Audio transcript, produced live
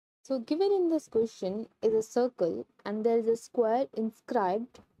So given in this question is a circle and there is a square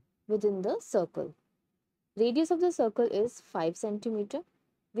inscribed within the circle. Radius of the circle is 5 centimeter.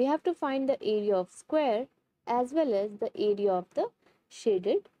 We have to find the area of square as well as the area of the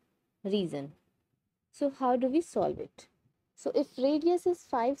shaded region. So how do we solve it? So if radius is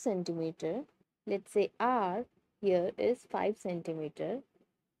 5 centimeter, let's say R here is 5 centimeter,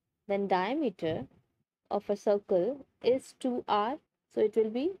 then diameter of a circle is 2R. So it will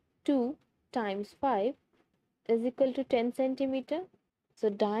be 2 times 5 is equal to 10 centimeter. So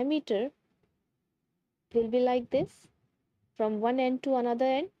diameter will be like this from one end to another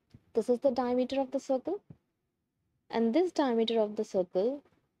end. This is the diameter of the circle, and this diameter of the circle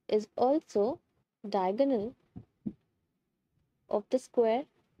is also diagonal of the square.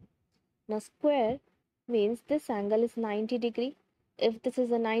 Now square means this angle is 90 degree. If this is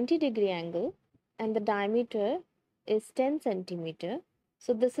a 90-degree angle and the diameter is 10 centimeter,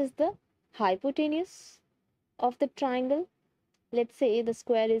 so this is the hypotenuse of the triangle. Let's say the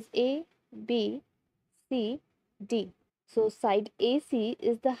square is A, B, C, D. So side AC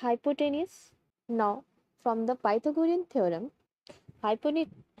is the hypotenuse. Now from the Pythagorean theorem,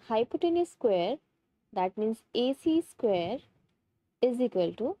 hypotenuse square, that means AC square, is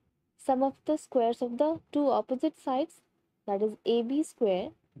equal to sum of the squares of the two opposite sides, that is AB square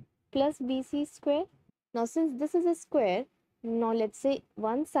plus BC square. Now since this is a square, now let's say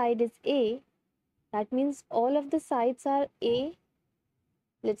one side is A, that means all of the sides are A.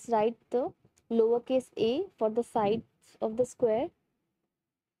 Let's write the lowercase a for the sides of the square,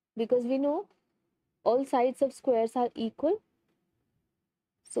 because we know all sides of squares are equal.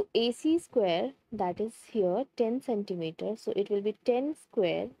 So AC square, that is here 10 centimeter, so it will be 10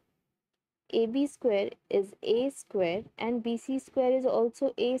 square. AB square is A square and BC square is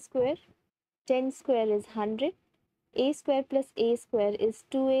also A square. 10 square is 100. A square plus A square is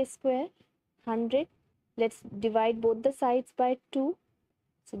 2A square, 100. Let's divide both the sides by 2.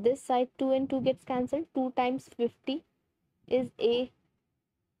 So this side 2 and 2 gets cancelled. 2 times 50 is A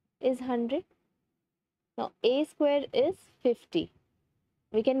is 100. Now A square is 50.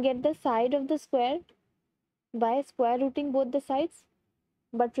 We can get the side of the square by square rooting both the sides.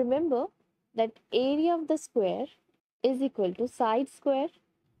 But remember that area of the square is equal to side square.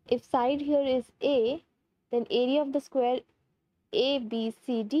 If side here is A, then area of the square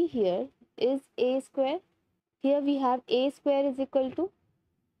ABCD here is A square. Here we have A square is equal to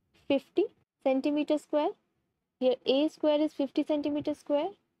 50 centimeter square. Here A square is 50 centimeter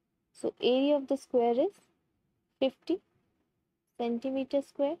square. So area of the square is 50 centimeter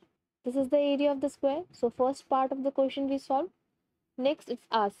square. This is the area of the square. So first part of the question we solved. Next it's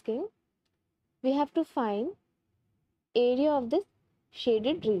asking, we have to find area of this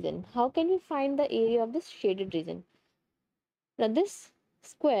shaded region. How can we find the area of this shaded region? Now this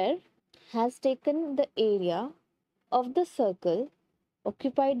square has taken the area of the circle,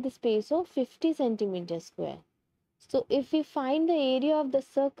 occupied the space of 50 centimeter square. So if we find the area of the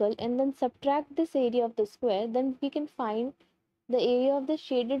circle and then subtract this area of the square, then we can find the area of the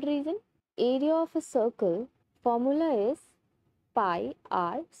shaded region. Area of a circle formula is pi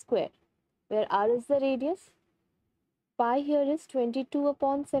r square, where r is the radius. Pi here is 22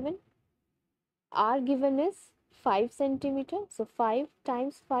 upon 7. R given is 5 centimeter. So 5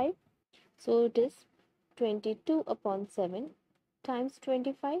 times 5. So it is 22 upon 7 times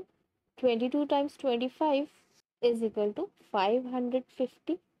 25. 22 times 25 is equal to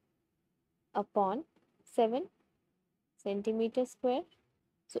 550 upon 7 centimeter square.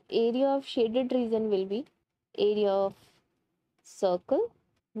 So area of shaded region will be area of circle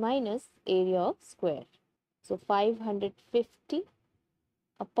minus area of square. So 550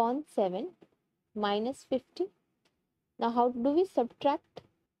 upon 7 minus 50. Now how do we subtract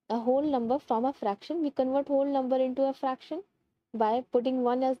a whole number from a fraction? We convert whole number into a fraction by putting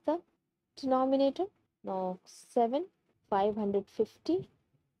 1 as the denominator. Now 7, 550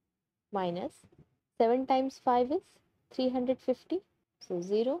 minus 7 times 5 is 350. So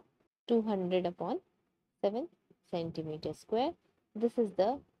 0, 200 upon 7 centimeter square. This is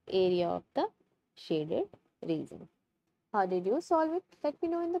the area of the shaded region. How did you solve it? Let me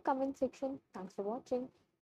know in the comment section. Thanks for watching.